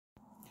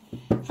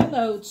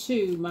Hello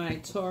to my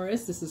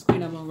Taurus. This is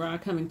Queen Amun Ra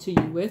coming to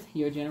you with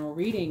your general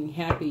reading.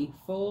 Happy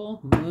full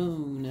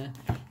moon.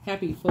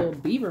 Happy full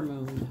beaver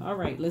moon. All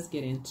right, let's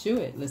get into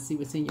it. Let's see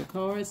what's in your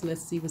cards.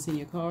 Let's see what's in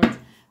your cards.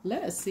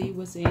 Let's see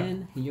what's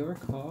in your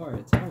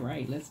cards. All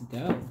right, let's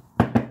go.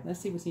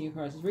 Let's see what's in your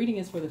cards. This reading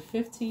is for the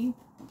 15th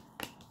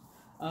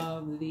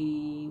of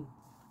the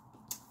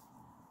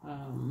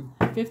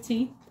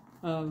 15th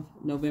of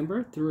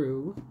November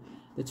through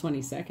the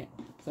 22nd.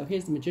 So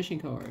here's the Magician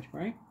card,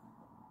 right?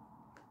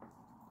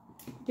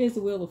 Here's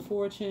the Wheel of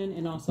Fortune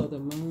and also the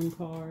Moon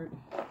card.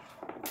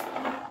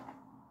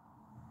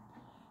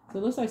 So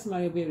it looks like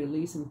somebody will be able to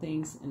leave some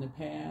things in the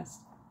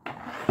past.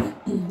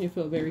 You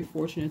feel very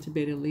fortunate to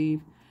be able to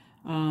leave.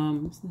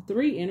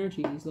 Three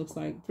energies, looks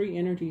like three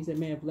energies that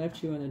may have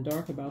left you in the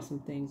dark about some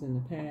things in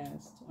the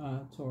past,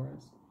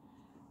 Taurus.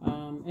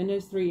 And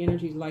those three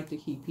energies like to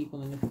keep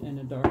people in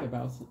the dark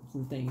about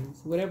some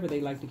things, whatever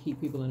they like to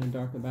keep people in the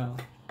dark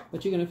about.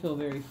 But you're going to feel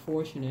very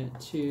fortunate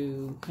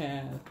to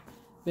have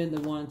been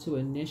the one to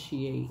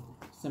initiate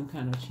some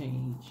kind of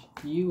change.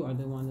 You are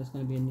the one that's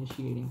going to be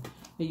initiating.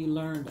 And you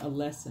learned a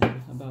lesson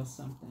about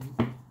something.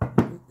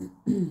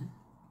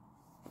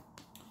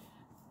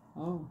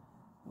 Oh,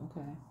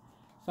 okay.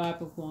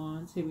 Five of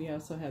Wands. Here we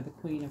also have the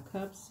Queen of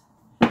Cups.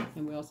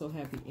 And we also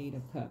have the Eight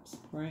of Cups,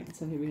 right?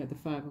 So here we have the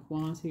Five of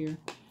Wands here.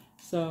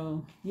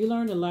 So you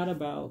learned a lot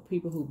about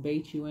people who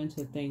bait you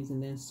into things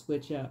and then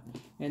switch up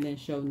and then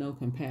show no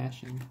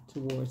compassion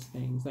towards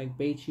things. Like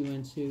bait you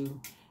into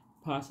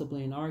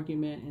possibly an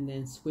argument and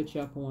then switch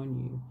up on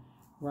you,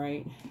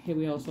 right? Here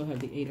we also have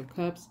the Eight of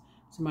Cups.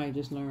 Somebody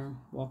just learn,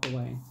 walk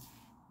away.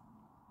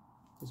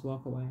 Just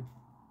walk away.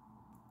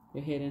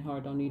 Your head and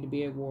heart don't need to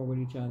be at war with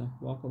each other.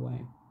 Walk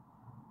away.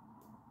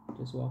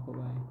 Just walk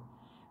away.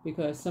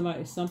 Because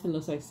something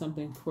looks like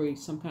something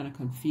creates some kind of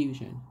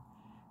confusion.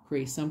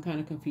 Creates some kind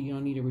of confusion. You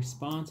don't need to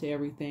respond to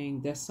everything.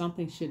 That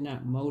something should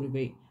not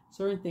motivate.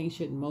 Certain things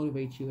shouldn't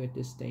motivate you at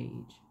this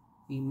stage.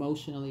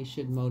 Emotionally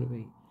should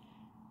motivate.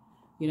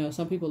 You know,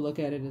 some people look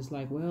at it as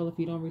like, well, if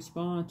you don't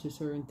respond to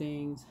certain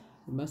things,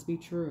 it must be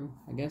true.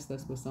 I guess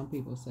that's what some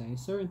people say.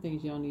 Certain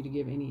things you don't need to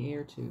give any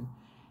air to.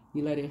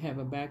 You let it have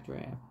a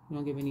backdraft. You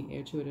don't give any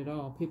air to it at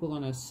all. People are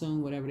going to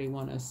assume whatever they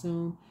want to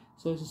assume.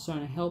 So it's just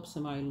trying to help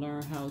somebody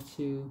learn how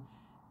to,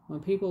 when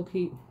people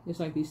keep, it's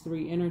like these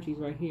three energies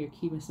right here,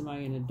 keeping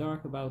somebody in the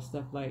dark about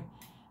stuff like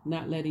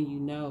not letting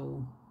you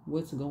know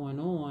what's going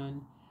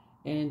on.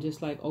 And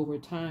just like over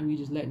time, you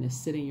just letting it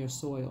sit in your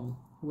soil.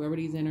 Wherever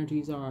these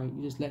energies are,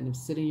 you're just letting them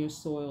sit in your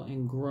soil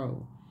and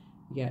grow.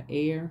 You got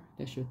air,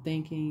 that's your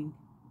thinking.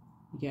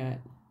 You got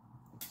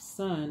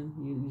sun,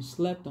 you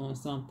slept on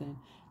something.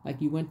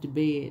 Like you went to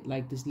bed,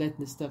 like just letting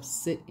this stuff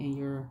sit in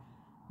your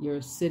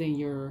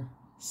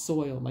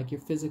soil. Like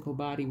your physical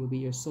body would be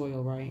your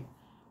soil, right?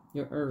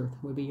 Your earth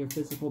would be your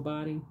physical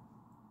body.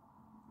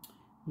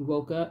 You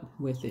woke up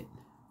with it.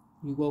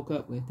 You woke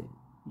up with it.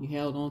 You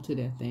held on to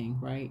that thing,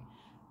 right?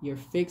 Your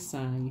fixed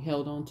sign, you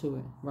held on to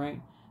it,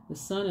 right? The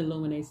sun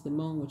illuminates the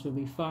moon, which will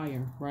be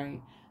fire, right?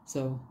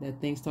 So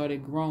that thing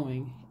started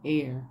growing,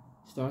 air.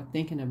 Start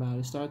thinking about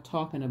it. Start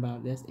talking about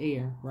it. That's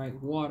air, right?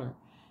 Water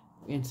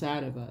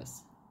inside of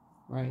us,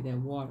 right? That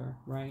water,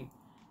 right?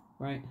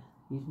 Right?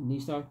 You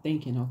start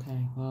thinking,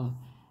 okay, well,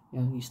 you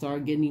know, you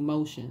start getting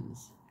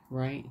emotions,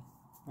 right?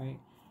 Right?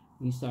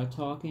 You start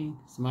talking.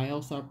 Somebody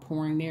else start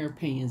pouring their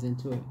opinions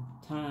into it.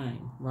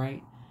 Time,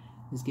 right?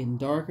 It's getting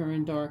darker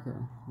and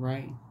darker,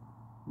 right?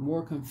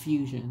 More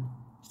confusion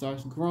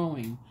starts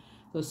growing.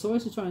 The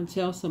source is trying to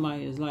tell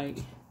somebody is like,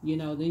 you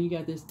know, then you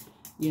got this,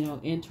 you know,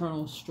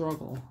 internal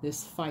struggle,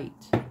 this fight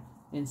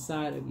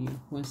inside of you.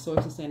 When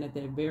source is saying at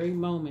that very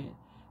moment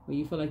when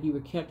you feel like you were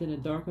kept in the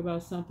dark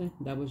about something,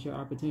 that was your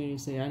opportunity to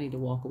say, I need to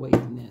walk away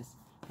from this.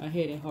 My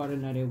head and heart are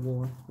not at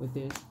war with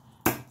this.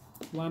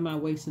 Why am I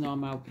wasting all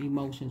my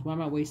emotions? Why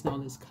am I wasting all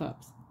these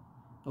cups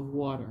of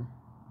water?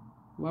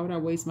 Why would I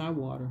waste my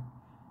water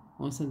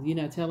on something?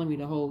 You're not telling me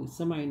the whole,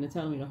 somebody not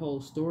telling me the whole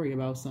story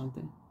about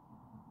something.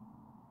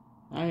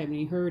 I haven't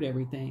even heard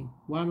everything.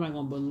 Why am I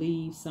going to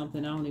believe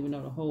something? I don't even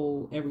know the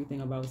whole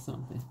everything about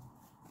something.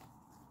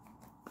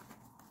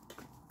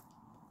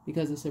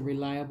 Because it's a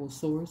reliable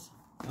source.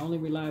 The only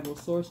reliable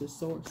source is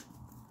source.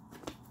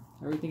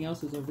 Everything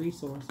else is a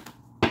resource.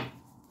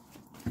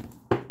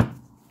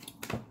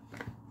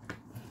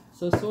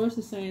 So source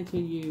is saying to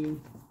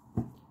you,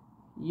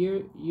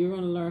 you're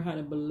going to learn how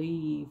to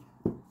believe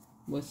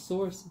what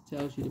source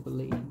tells you to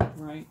believe,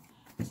 right?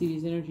 See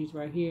these energies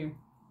right here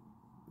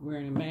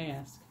wearing a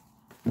mask.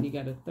 And you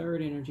got a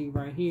third energy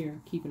right here,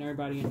 keeping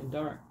everybody in the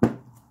dark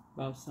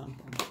about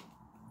something,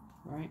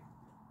 right?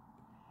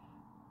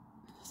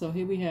 So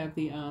here we have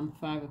the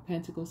Five of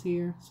Pentacles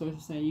here. So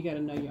it's saying you got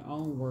to know your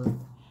own worth.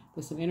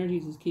 But some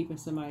energies is keeping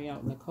somebody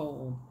out in the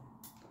cold.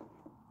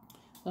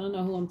 I don't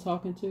know who I'm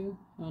talking to.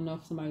 I don't know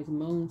if somebody's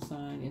moon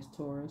sign is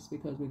Taurus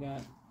because we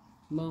got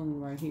moon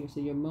right here. So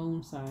your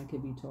moon sign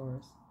could be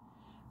Taurus.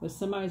 But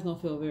somebody's going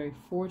to feel very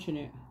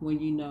fortunate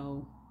when you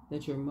know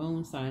that your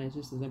moon sign is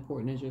just as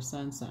important as your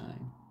sun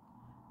sign.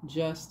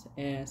 Just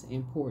as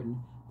important.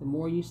 The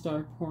more you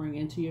start pouring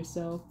into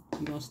yourself,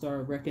 you're going to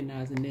start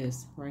recognizing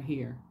this right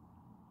here.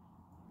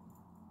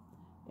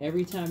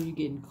 Every time you're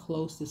getting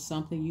close to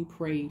something you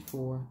prayed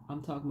for,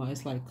 I'm talking about,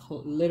 it's like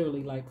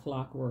literally like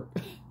clockwork.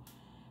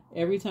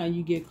 Every time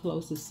you get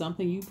close to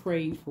something you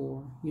prayed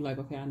for, you're like,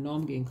 okay, I know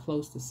I'm getting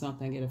close to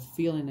something. I get a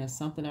feeling that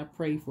something I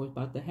prayed for is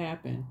about to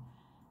happen.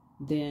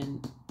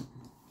 Then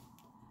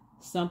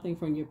something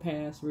from your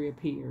past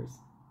reappears.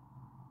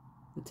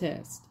 The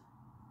test.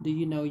 Do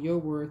you know your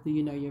worth? Do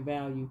you know your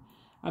value?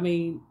 I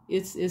mean,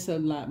 it's a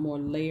lot more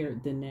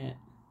layered than that.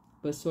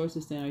 But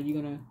sources saying, are you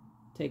going to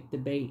take the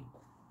bait?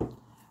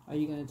 Are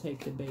you going to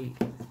take the bait?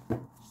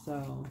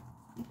 So,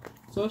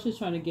 sources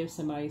trying to give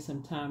somebody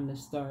some time to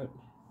start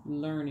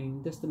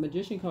learning. This, the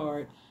Magician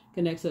card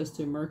connects us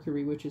to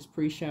Mercury, which is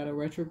pre-shadow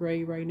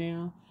retrograde right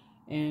now.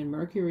 And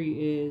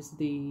Mercury is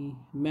the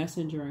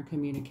messenger and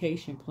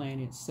communication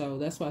planet. So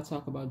that's why I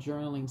talk about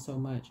journaling so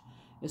much.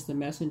 It's the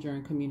messenger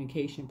and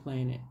communication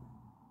planet.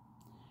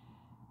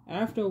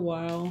 After a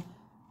while,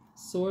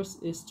 Source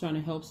is trying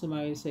to help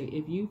somebody to say,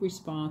 if you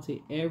respond to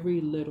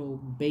every little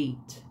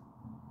bait,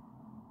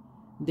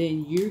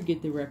 then you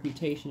get the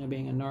reputation of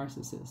being a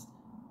narcissist.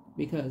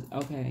 Because,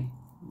 okay,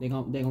 they're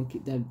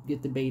gonna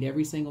get the bait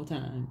every single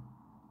time.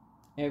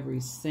 Every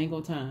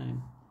single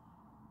time.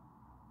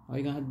 All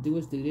you're gonna have to do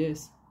is do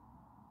this.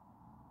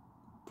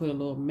 Put a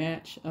little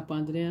match up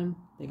under them.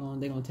 They're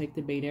gonna take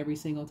the bait every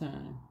single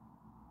time.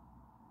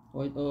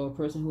 Or a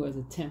person who has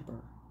a temper.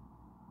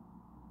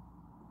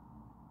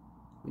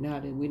 We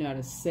know how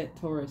to set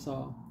Taurus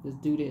off.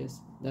 Just do this.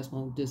 That's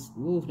gonna just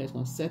move. That's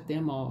gonna set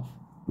them off.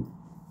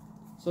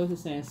 So it's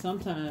just saying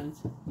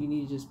sometimes you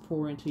need to just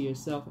pour into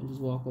yourself and just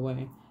walk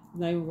away. It's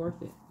not even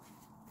worth it.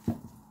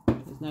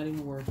 It's not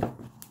even worth it.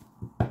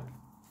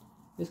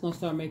 It's gonna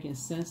start making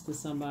sense to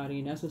somebody,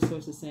 and that's what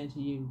Source is saying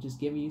to you. Just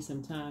giving you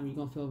some time. You're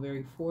gonna feel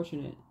very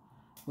fortunate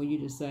when you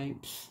just say,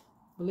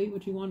 believe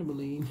what you want to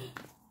believe.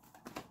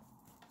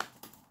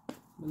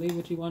 Believe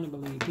what you want to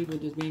believe. People are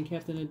just being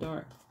kept in the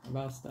dark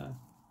about stuff.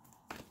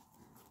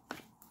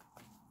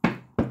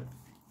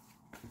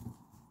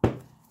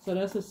 So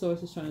that's what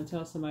Source is trying to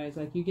tell somebody. It's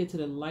like you get to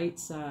the light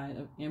side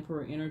of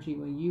Emperor energy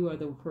when you are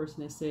the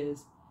person that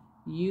says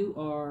you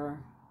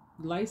are.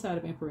 Light side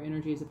of Emperor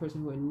energy is the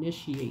person who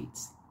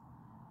initiates.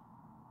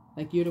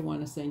 Like you're the one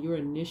that's saying you're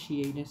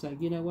initiating. It's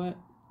like, you know what?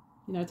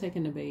 You're not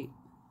taking the bait.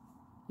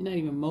 You're not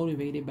even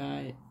motivated by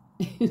it.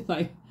 It's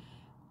like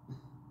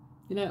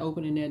you're not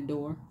opening that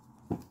door.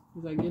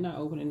 It's like you're not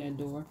opening that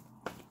door.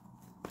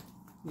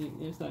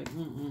 It's like,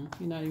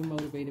 you're not even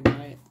motivated by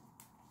it.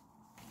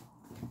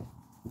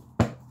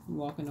 You're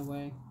walking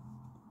away.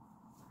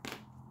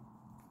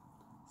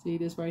 See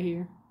this right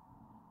here?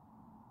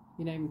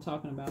 You're not even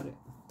talking about it.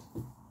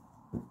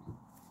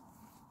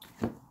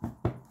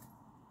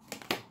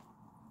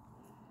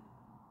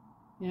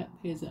 Yep,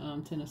 here's the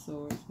Ten of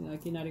Swords.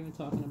 Like you're not even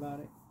talking about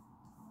it.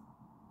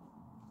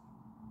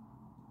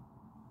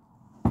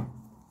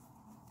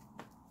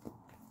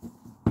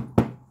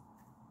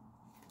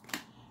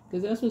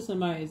 Because that's what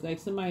somebody is like.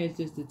 Somebody is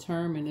just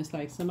determined. It's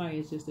like somebody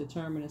is just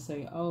determined to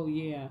say, oh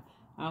yeah,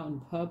 out in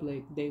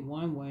public they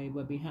one way,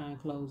 but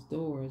behind closed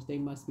doors they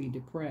must be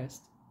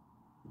depressed.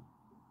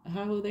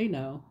 How will they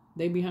know?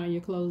 They behind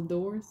your closed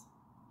doors?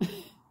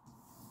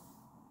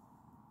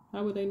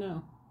 How would they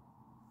know?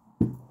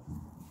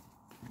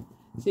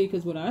 See,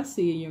 because what I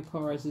see in your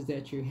cards is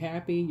that you're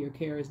happy, you're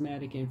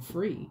charismatic, and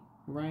free,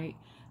 right?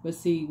 But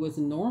see, what's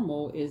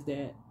normal is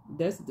that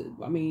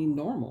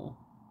normal.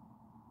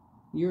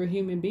 You're a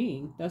human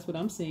being. That's what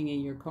I'm seeing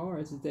in your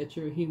cards, is that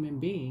you're a human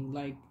being.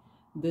 Like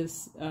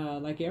this,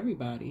 like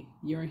everybody.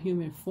 You're a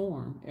human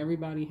form.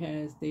 Everybody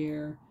has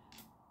their,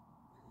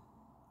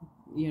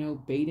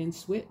 bait and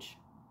switch.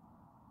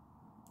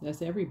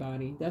 That's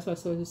everybody. That's why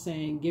Source is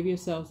saying, give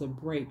yourselves a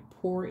break.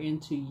 Pour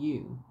into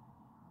you.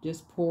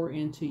 Just pour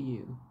into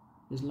you.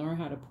 Just learn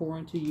how to pour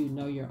into you.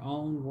 Know your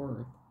own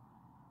worth.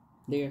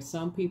 There are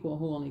some people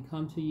who only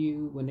come to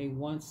you when they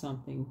want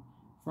something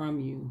from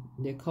you.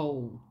 They're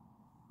cold.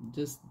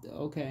 Just,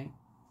 okay.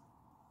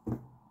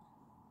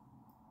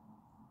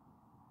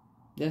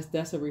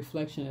 That's a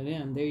reflection of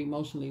them. They're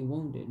emotionally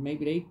wounded.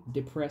 Maybe they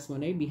depressed when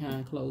they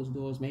behind closed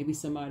doors. Maybe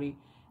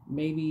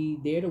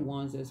they're the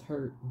ones that's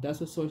hurt. That's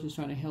what Source is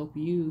trying to help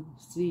you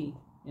see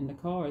in the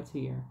cards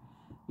here.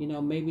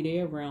 Maybe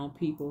they're around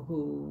people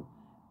who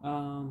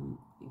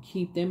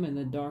keep them in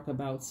the dark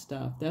about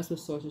stuff. That's what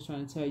Source is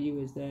trying to tell you,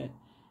 is that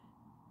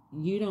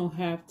you don't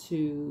have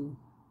to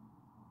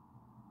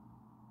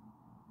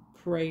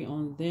prey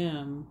on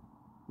them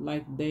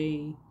like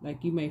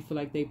you may feel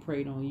like they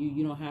preyed on you.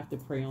 You don't have to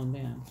prey on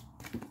them.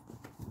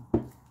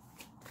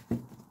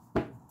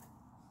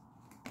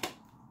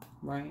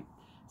 Right?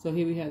 So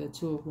here we have the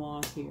Two of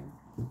Wands here.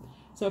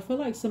 So I feel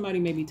like somebody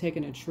may be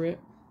taking a trip.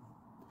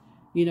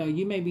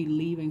 You may be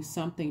leaving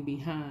something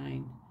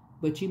behind,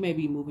 but you may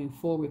be moving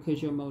forward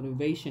because your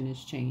motivation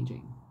is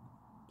changing.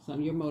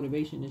 Your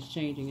motivation is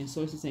changing. And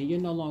Source is saying you're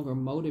no longer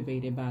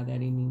motivated by that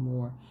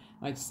anymore.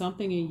 Like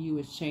something in you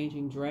is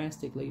changing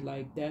drastically.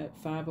 Like that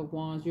Five of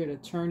Wands, you're at a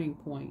turning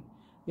point.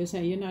 You're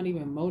saying you're not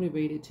even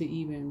motivated to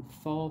even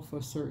fall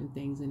for certain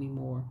things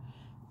anymore.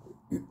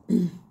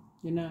 You're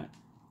not.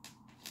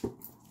 You're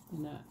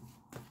not.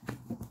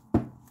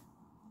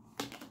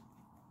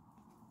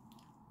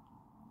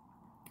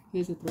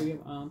 Here's the Three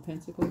of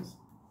Pentacles.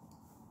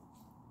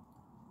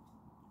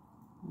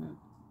 Yeah.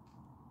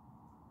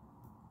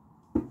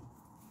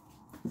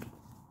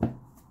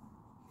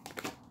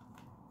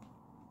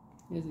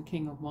 Here's the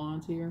King of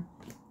Wands here.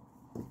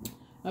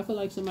 I feel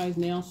like somebody's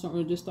now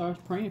starting to just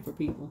start praying for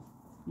people.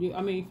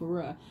 I mean, for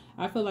real.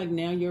 I feel like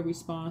now your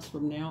response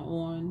from now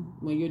on,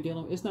 when you're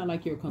dealing, it's not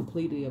like you're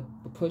completely a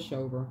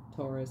pushover,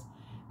 Taurus.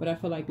 But I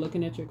feel like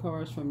looking at your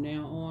cards from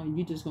now on,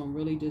 you're just going to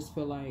really just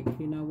feel like,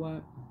 you know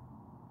what?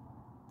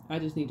 I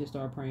just need to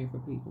start praying for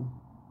people.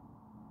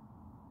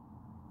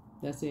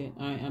 That's it.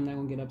 I'm not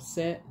going to get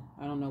upset.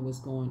 I don't know what's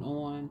going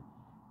on.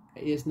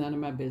 It's none of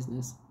my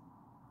business.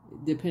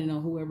 Depending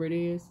on whoever it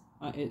is.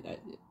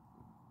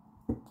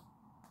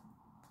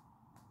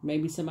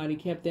 Maybe somebody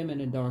kept them in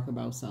the dark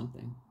about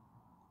something.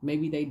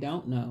 Maybe they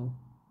don't know.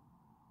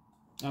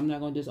 I'm not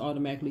going to just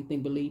automatically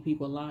believe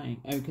people lying.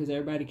 Because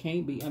everybody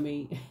can't be. I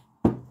mean...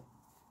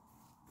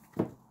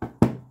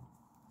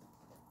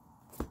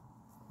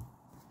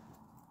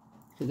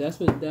 That's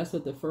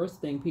what the first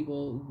thing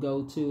people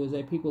go to is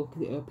that people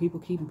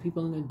keeping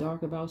people in the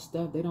dark about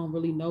stuff. They don't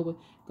really know what.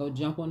 Go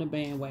jump on the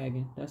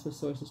bandwagon. That's what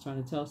Source is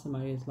trying to tell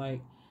somebody. It's like,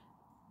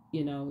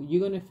 you know, you're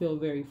going to feel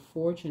very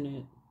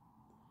fortunate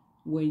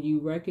when you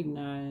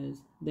recognize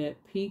that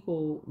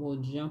people will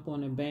jump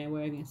on a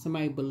bandwagon.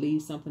 Somebody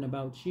believes something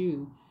about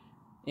you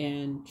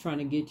and trying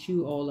to get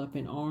you all up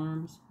in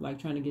arms, like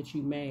trying to get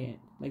you mad.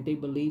 Like they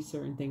believe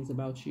certain things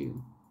about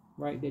you,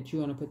 right? That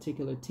you're on a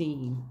particular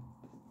team.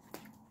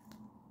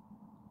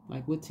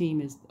 Like what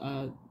team is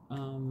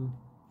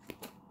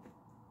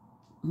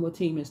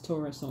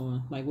Taurus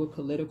on? Like what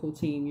political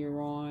team you're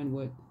on?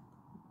 What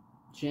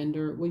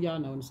gender? Well, y'all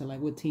know what I'm saying. Like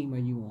what team are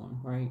you on,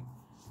 right?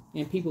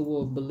 And people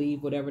will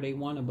believe whatever they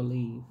want to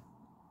believe.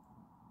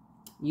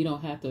 You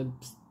don't have to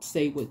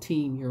say what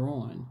team you're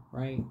on,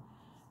 right?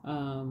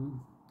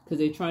 Because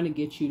they're trying to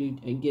get you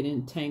to get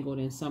entangled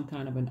in some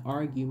kind of an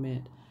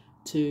argument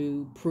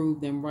to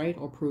prove them right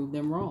or prove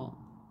them wrong,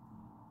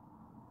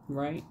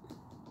 right?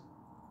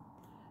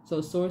 So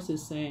Source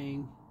is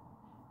saying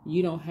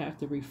you don't have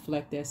to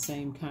reflect that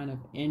same kind of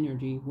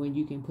energy when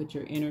you can put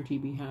your energy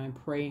behind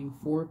praying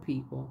for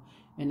people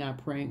and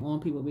not praying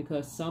on people,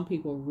 because some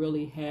people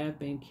really have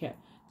been kept.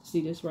 See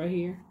this right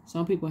here?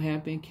 Some people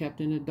have been kept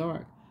in the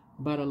dark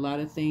about a lot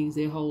of things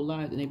their whole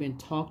lives, and they've been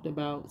talked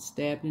about,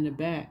 stabbed in the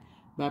back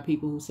by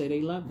people who say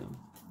they love them.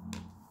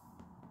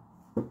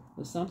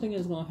 But something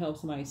is going to help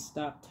somebody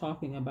stop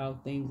talking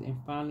about things and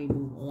finally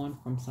move on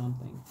from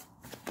something.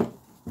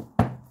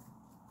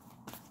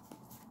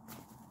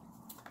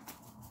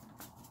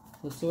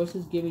 The Source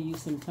is giving you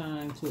some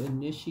time to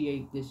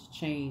initiate this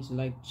change,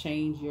 like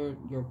change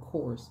your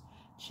course,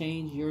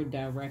 change your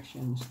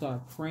direction,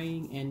 start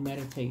praying and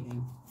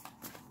meditating.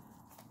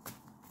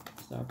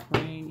 Start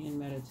praying and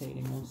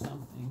meditating on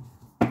something.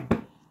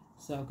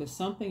 So, because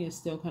something is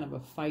still kind of a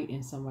fight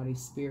in somebody's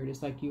spirit.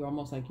 It's like you're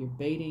almost like you're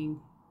baiting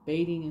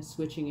and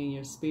switching in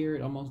your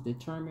spirit, almost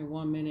determined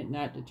one minute,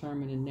 not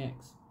determined the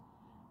next.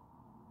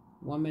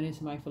 One minute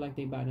somebody feel like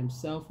they by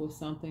themselves with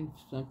something,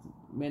 some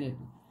minute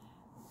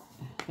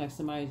like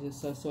somebody just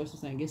Source is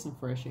saying, get some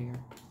fresh air.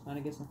 Trying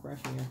to get some fresh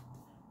air.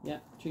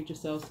 Yep. Treat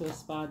yourselves to a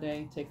spa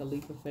day. Take a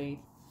leap of faith.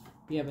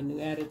 You have a new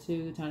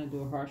attitude. Time to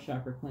do a heart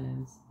chakra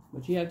cleanse.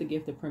 But you have to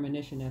give the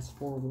premonition that's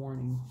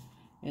forewarning.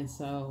 And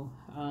so,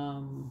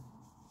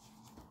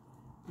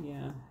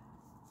 yeah.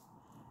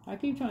 I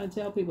keep trying to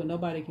tell people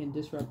nobody can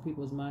disrupt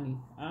people's money.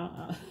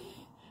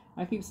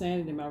 I keep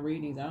saying it in my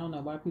readings. I don't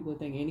know why people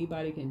think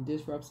anybody can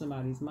disrupt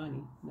somebody's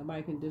money.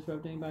 Nobody can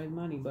disrupt anybody's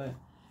money, but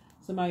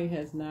somebody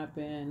has not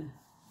been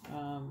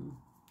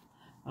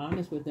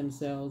honest with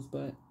themselves,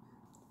 but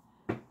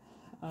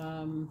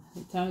time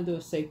to do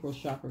a sacral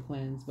chakra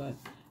cleanse, but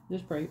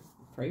just pray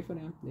for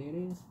them. There it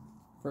is.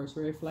 First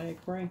red flag,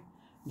 pray.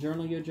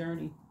 Journal your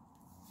journey.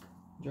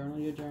 Journal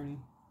your journey.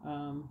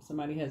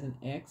 Somebody has an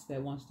ex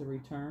that wants to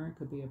return.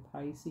 Could be a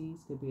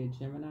Pisces, could be a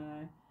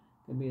Gemini,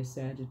 could be a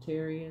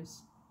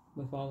Sagittarius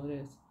with all of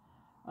this.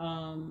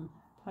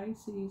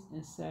 Pisces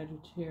and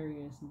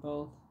Sagittarius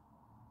both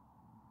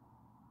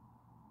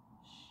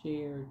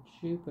share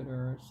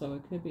Jupiter, so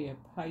it could be a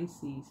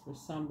Pisces for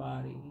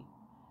somebody,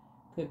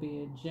 could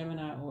be a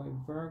Gemini or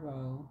a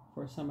Virgo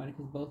for somebody,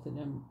 because both of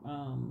them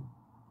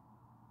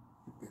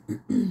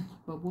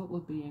but what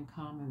would be in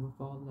common with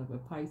all of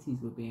it? Pisces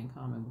would be in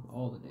common with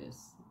all of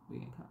this. Be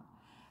in common.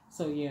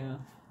 So yeah,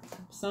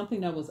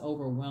 something that was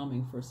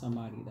overwhelming for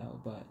somebody though,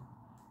 but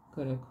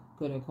could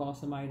have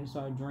caused somebody to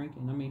start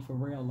drinking. I mean, for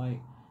real,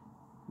 like,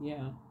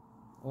 yeah,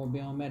 or be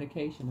on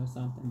medication or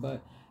something.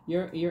 But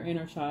your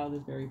inner child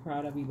is very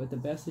proud of you, but the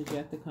best is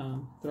yet to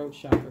come. Throat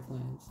chakra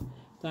cleanse.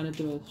 Time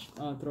to do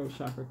a throat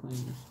chakra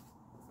cleanse.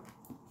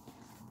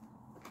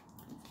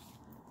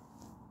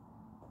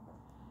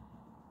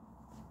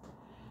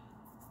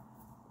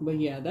 But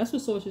yeah, that's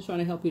what Source is trying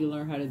to help you to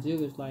learn how to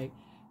do, is like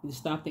You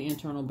stop the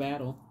internal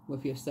battle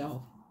with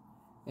yourself.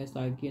 It's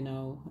like, you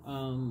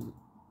know,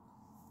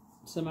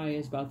 somebody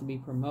is about to be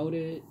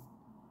promoted.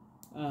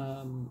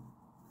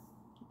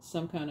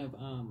 Some kind of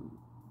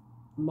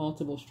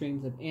multiple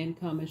streams of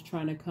income is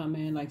trying to come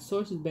in. Like,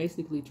 Source is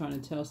basically trying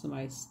to tell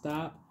somebody,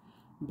 stop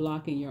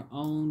blocking your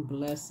own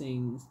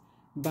blessings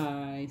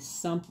by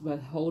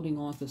holding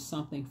on to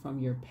something from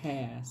your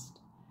past.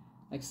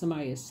 Like,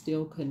 somebody is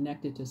still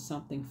connected to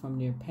something from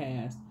their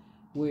past,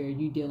 where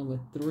you're dealing with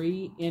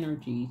 3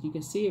 energies. You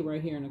can see it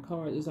right here in the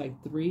card. There's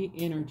like 3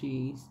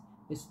 energies.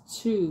 It's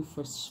 2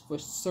 for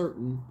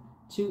certain,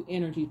 2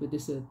 energies, but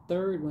there's a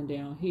third one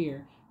down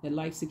here that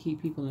likes to keep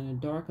people in the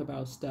dark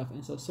about stuff.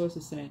 And so Source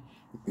is saying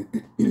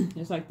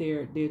it's like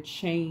they're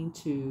chained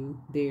to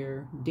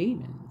their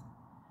demons,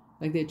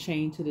 like they're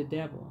chained to the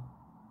devil.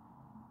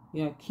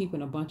 You know,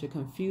 keeping a bunch of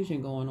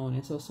confusion going on.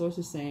 And so Source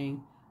is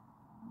saying,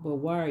 but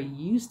why are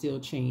you still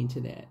chained to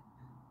that?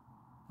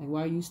 Like,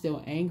 why are you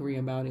still angry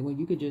about it when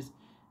you could just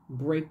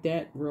break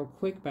that real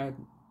quick by,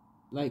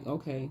 like,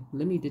 okay,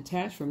 let me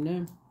detach from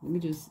them. Let me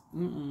just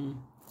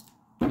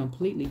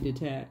completely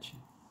detach.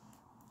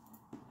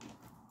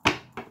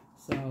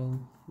 So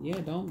yeah,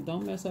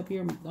 don't mess up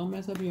your money. Don't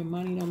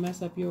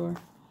mess up your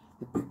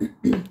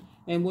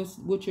and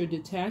what you're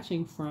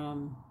detaching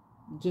from,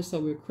 just so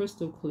we're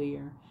crystal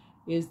clear,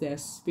 is that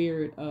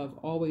spirit of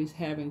always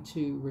having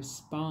to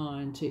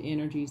respond to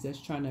energies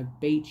that's trying to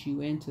bait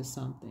you into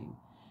something.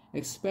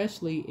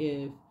 Especially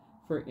if,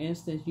 for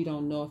instance, you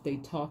don't know if they're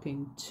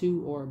talking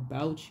to or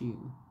about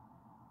you.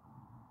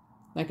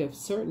 Like, if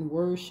certain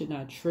words should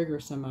not trigger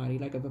somebody.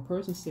 Like, if a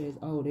person says,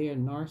 oh, they're a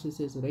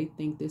narcissist, or they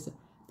think this,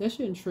 that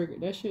shouldn't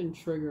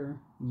trigger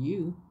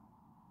you.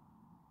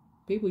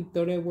 People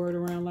throw that word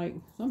around like,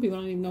 some people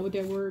don't even know what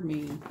that word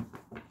means.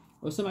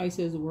 Or somebody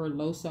says the word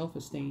low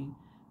self-esteem.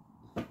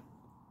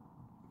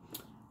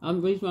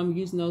 I'm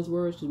using those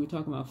words because we're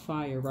talking about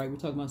fire, right? We're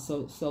talking about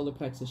solar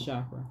plexus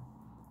chakra,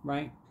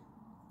 right?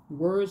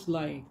 Words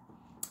like,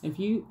 if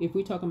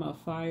we're talking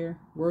about fire,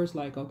 words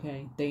like,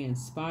 okay, they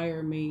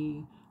inspire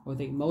me, or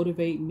they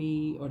motivate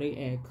me, or they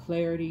add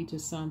clarity to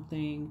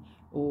something,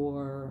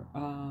 or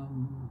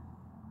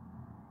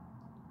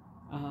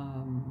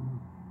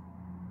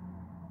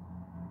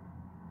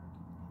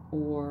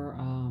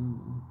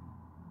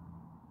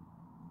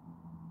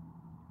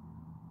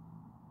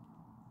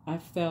I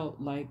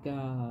felt like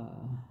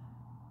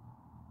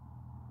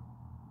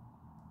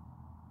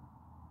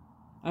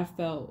I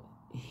felt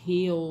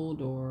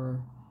healed, or,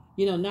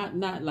 you know,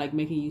 not like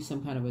making you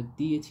some kind of a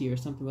deity or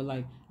something, but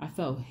like I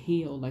felt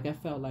healed, like I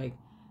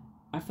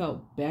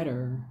felt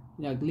better,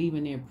 like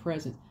leaving their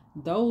presence.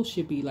 Those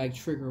should be like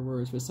trigger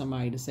words for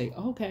somebody to say,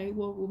 okay,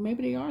 well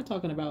maybe they are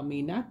talking about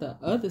me, not the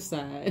other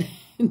side,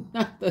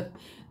 not the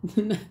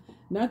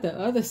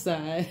other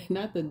side,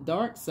 not the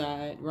dark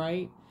side,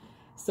 right?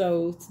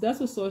 So that's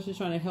what Source is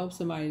trying to help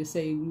somebody to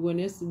say, when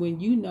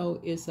you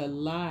know it's a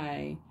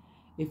lie.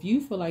 If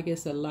you feel like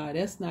it's a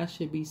lie,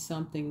 should be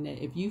something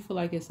that, if you feel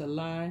like it's a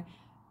lie,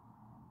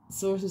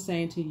 Source is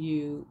saying to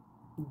you,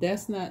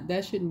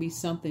 that shouldn't be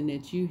something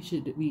that you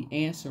should be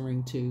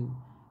answering to.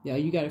 Yeah,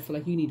 you got to feel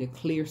like you need to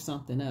clear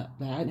something up.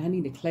 Like, I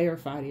need to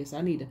clarify this.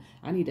 I need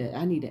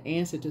to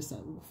answer to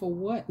something. For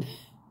what?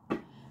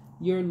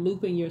 You're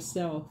looping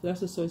yourself.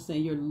 That's what Source is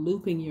saying. You're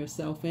looping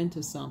yourself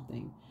into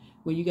something.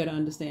 When you got to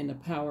understand the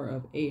power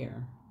of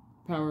air.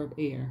 Power of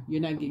air.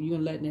 You're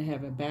letting it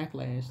have a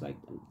backlash. Like,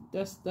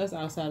 that's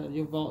outside of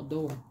your vault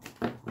door.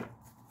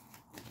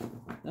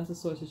 That's what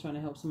Source is trying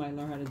to help somebody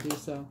learn how to do.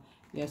 So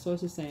yeah,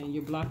 Source is saying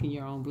you're blocking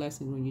your own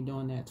blessings when you're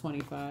doing that.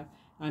 25.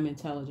 I'm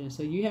intelligent.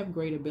 So you have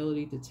great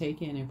ability to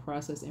take in and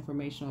process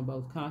information on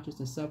both conscious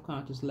and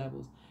subconscious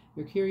levels.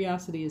 Your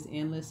curiosity is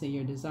endless, and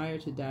your desire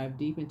to dive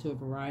deep into a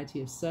variety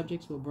of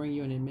subjects will bring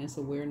you an immense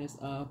awareness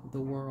of the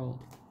world.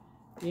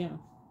 Yeah.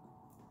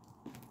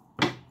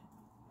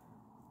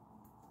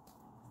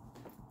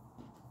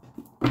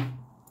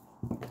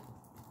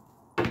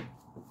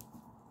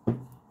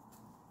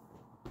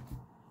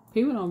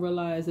 People don't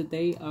realize that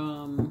they, I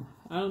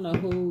don't know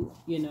who,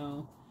 you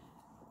know,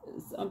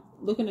 I'm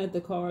looking at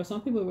the card. Some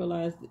people don't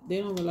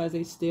realize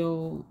they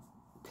still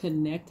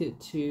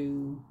connected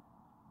to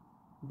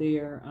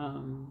their,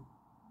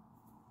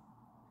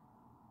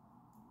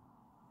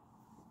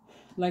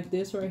 like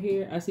this right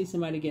here. I see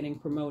somebody getting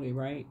promoted,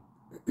 right?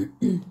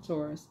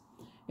 Taurus.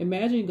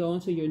 Imagine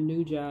going to your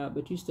new job,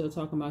 but you're still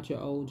talking about your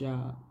old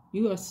job.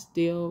 You are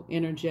still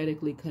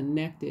energetically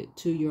connected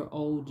to your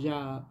old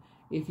job.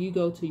 If you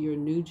go to your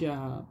new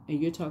job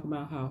and you're talking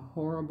about how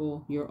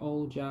horrible your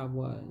old job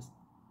was,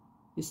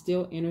 it's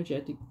still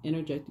energetically,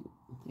 y'all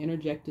know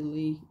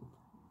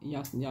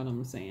what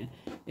I'm saying,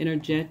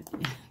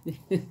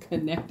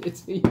 connected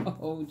to your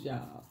old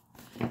job.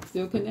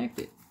 Still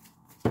connected.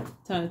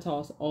 Time to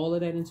toss all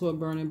of that into a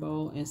burning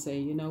bowl and say,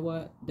 you know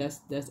what,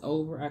 that's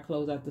over. I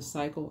close out the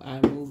cycle.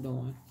 I moved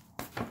on.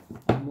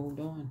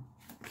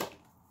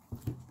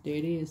 There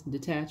it is,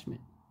 detachment.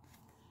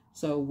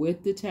 So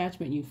with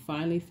detachment, you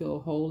finally feel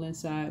whole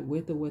inside,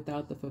 with or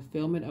without the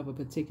fulfillment of a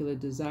particular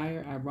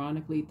desire.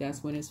 Ironically,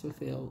 that's when it's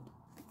fulfilled.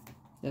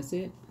 That's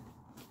it.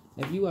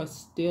 If you are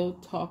still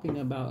talking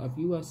about,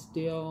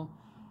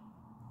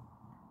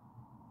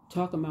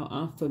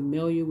 I'm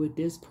familiar with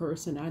this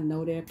person, I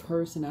know that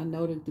person, I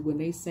know that when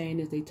they saying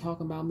this, they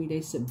talking about me,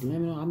 they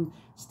subliminal, I'm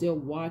still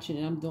watching,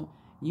 and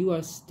you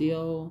are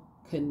still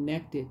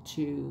connected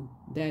to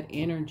that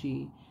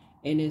energy,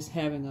 and it's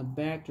having a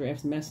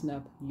backdraft,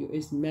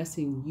 it's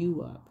messing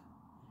you up.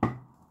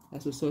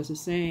 That's what Source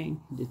is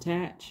saying.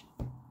 Detach.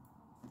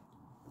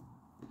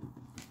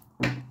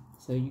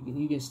 So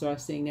you can start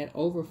seeing that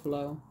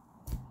overflow.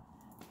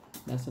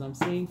 That's what I'm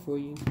seeing for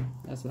you.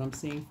 That's what I'm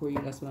seeing for you.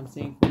 That's what I'm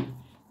seeing for you.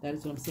 That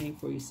is what I'm seeing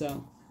for you.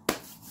 So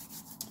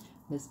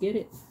let's get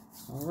it.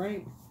 All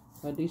right.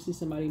 I do see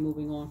somebody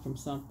moving on from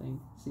something.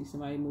 See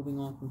somebody moving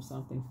on from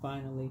something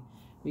finally,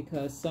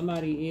 because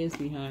somebody is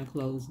behind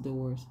closed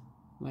doors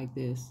like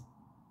this.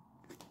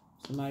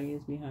 Somebody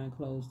is behind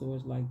closed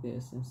doors like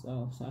this. And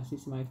so I see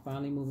somebody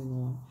finally moving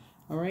on.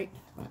 All right.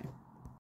 Bye.